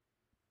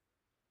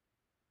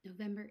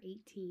November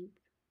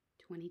 18th,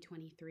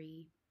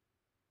 2023.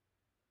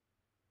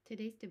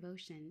 Today's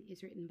devotion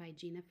is written by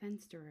Gina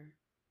Fensterer.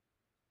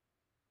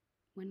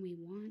 When we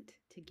want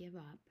to give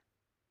up.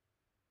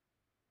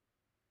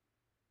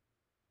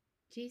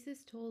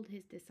 Jesus told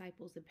his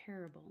disciples a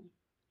parable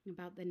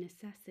about the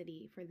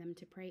necessity for them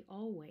to pray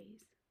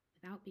always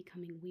without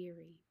becoming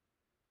weary.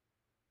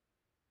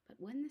 But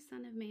when the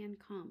Son of Man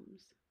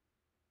comes,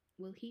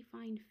 will he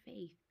find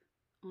faith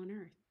on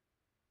earth?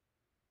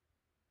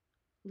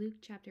 Luke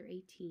chapter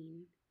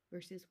 18,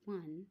 verses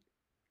 1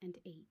 and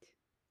 8.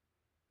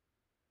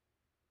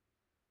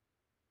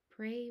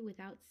 Pray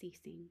without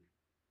ceasing.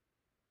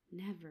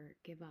 Never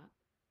give up.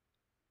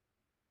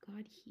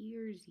 God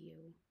hears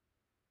you.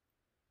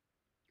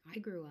 I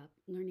grew up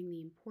learning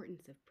the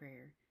importance of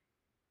prayer,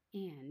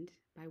 and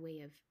by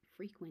way of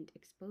frequent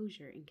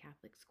exposure in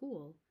Catholic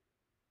school,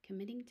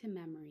 committing to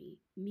memory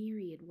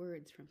myriad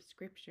words from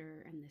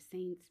Scripture and the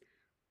saints,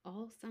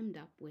 all summed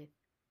up with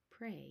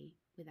pray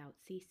without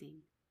ceasing.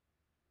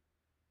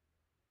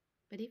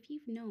 But if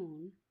you've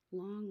known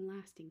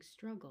long-lasting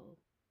struggle,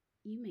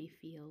 you may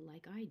feel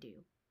like I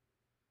do.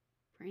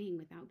 Praying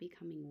without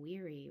becoming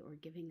weary or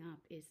giving up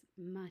is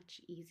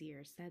much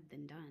easier said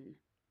than done.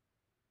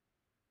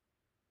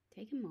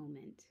 Take a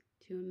moment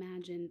to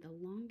imagine the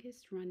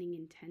longest running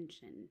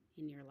intention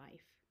in your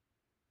life.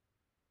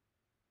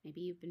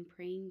 Maybe you've been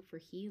praying for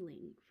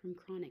healing from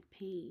chronic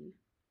pain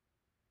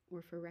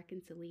or for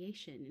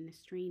reconciliation in a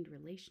strained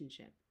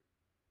relationship.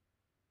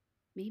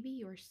 Maybe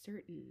you're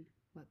certain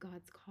what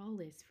God's call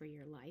is for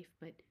your life,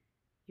 but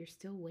you're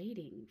still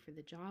waiting for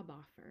the job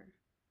offer,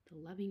 the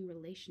loving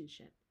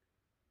relationship,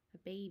 a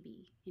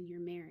baby in your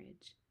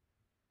marriage,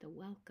 the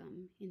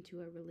welcome into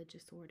a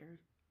religious order.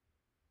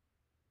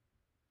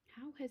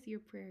 How has your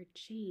prayer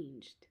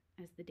changed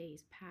as the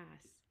days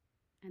pass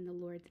and the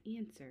Lord's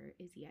answer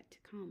is yet to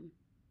come?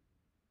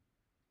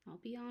 I'll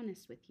be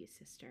honest with you,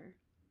 sister.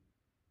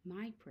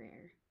 My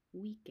prayer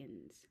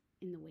weakens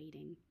in the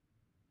waiting.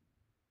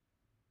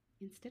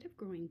 Instead of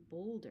growing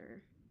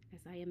bolder,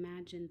 as I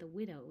imagine the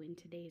widow in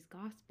today's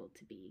gospel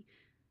to be,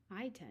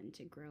 I tend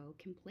to grow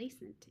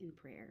complacent in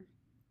prayer.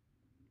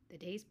 The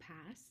days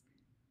pass,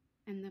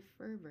 and the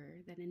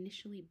fervor that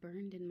initially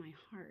burned in my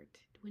heart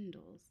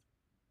dwindles.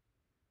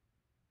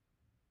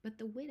 But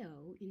the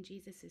widow in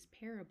Jesus'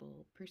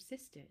 parable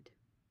persisted.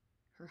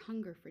 Her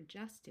hunger for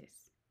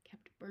justice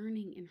kept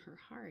burning in her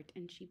heart,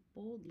 and she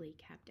boldly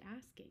kept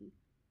asking.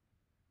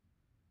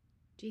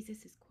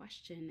 Jesus'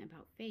 question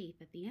about faith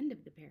at the end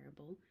of the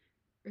parable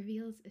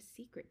reveals a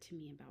secret to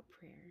me about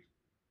prayer.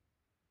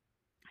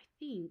 I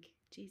think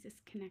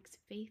Jesus connects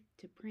faith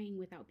to praying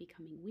without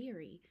becoming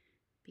weary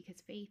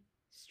because faith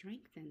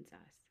strengthens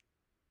us.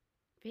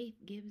 Faith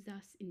gives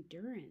us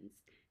endurance.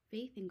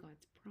 Faith in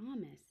God's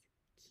promise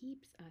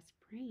keeps us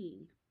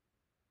praying.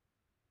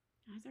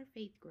 As our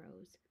faith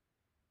grows,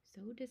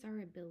 so does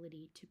our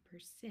ability to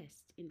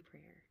persist in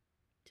prayer,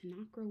 to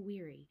not grow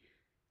weary,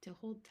 to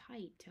hold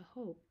tight to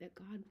hope that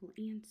God will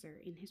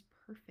answer in His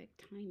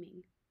perfect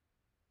timing.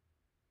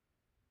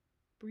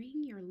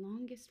 Bring your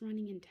longest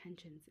running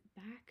intentions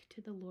back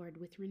to the Lord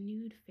with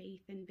renewed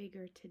faith and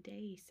vigor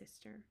today,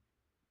 sister.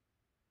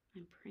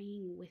 I'm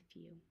praying with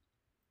you.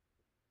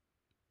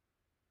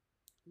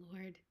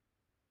 Lord,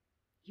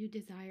 you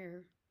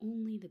desire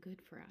only the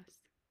good for us.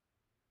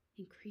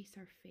 Increase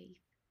our faith.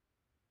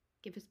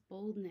 Give us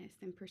boldness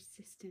and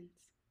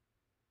persistence.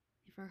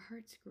 If our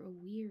hearts grow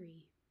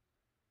weary,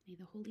 may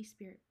the Holy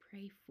Spirit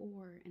pray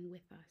for and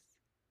with us.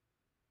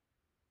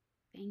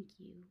 Thank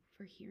you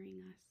for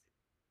hearing us.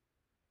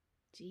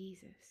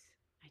 Jesus,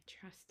 I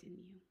trust in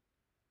you.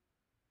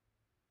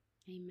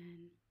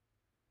 Amen.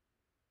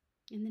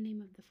 In the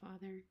name of the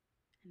Father,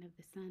 and of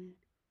the Son,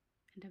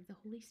 and of the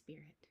Holy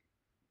Spirit.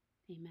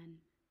 Amen.